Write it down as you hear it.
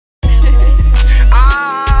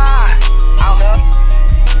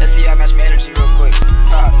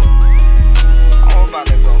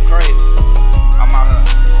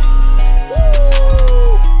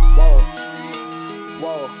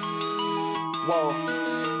Whoa,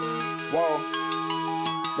 whoa,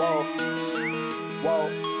 whoa, whoa.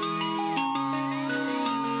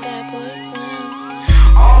 That boy Slim.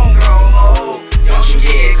 On go mode, don't you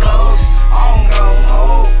get close. On go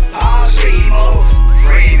mode, pause free mode.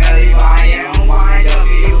 Free Melly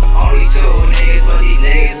YMYW. Only two niggas, but these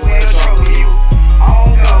niggas will trouble you.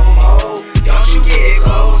 On go mode, don't you get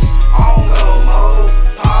close. On go mode,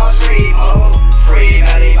 pause free mode. Free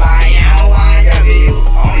Melly YMYW.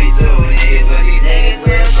 Only two niggas, but these niggas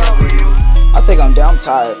will trouble you. I think I'm damn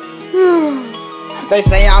tired. They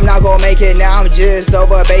say I'm not gonna make it, now I'm just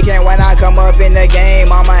over baking. When I come up in the game,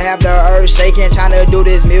 I'ma have the earth shaking. Tryna do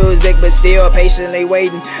this music, but still patiently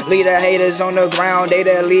waiting. Leave the haters on the ground, they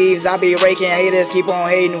the leaves. I be raking, haters keep on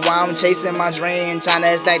hating while I'm chasing my dream.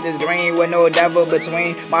 Tryna stack this green with no devil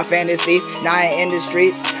between my fantasies. Now I ain't in the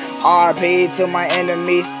streets, RP to my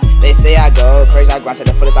enemies. They say I go crazy, I grind to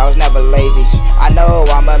the fullest, I was never lazy. I know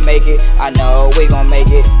I'ma make it, I know we gon' make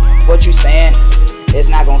it. What you saying? It's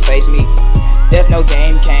not gon' face me. There's no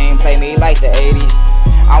game, can't play me like the 80s.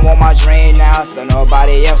 I want my dream now, so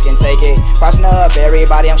nobody else can take it. Crossing up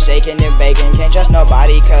everybody, I'm shaking and baking. Can't trust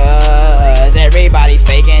nobody, cause everybody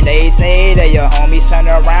faking. They say that your homies turn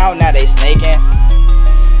around, now they snaking.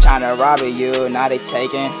 Tryna rob you, now they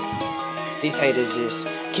taking. These haters just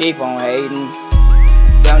keep on hating.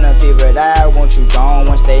 Them the people that want you gone.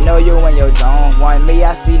 Once they know you in your zone, want me,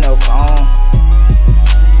 I see no phone.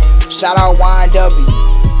 Shout out YNW.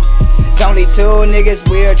 It's only two niggas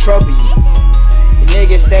will trouble you.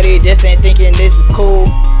 Niggas steady dissing, thinking this is cool.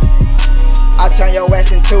 I turn your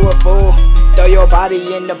ass into a fool. Throw your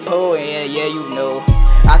body in the pool, yeah, you know.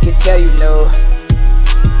 I can tell you know.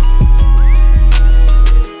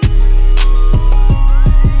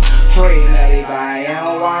 Free Melly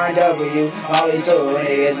YMYW. Only two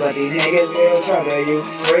niggas, but these niggas will trouble you.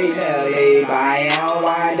 Free Melly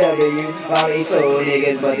YMYW. Only two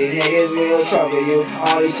niggas, but these niggas will trouble you.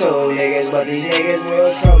 Only two niggas, but these niggas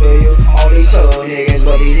will trouble you. Only two niggas,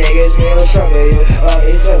 but these niggas will trouble you.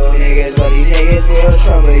 Only two niggas, but these niggas will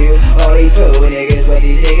trouble you. Only two niggas, but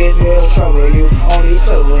these niggas will trouble you. Only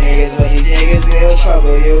two niggas, but these niggas will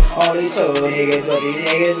trouble you. Only two niggas, but these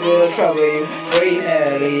niggas will trouble you. Free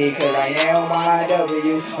Melly, cause I am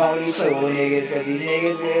YW. Only two niggas, cause these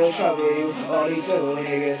niggas will trouble you. Only two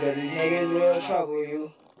niggas, cause these niggas will trouble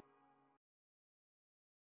you.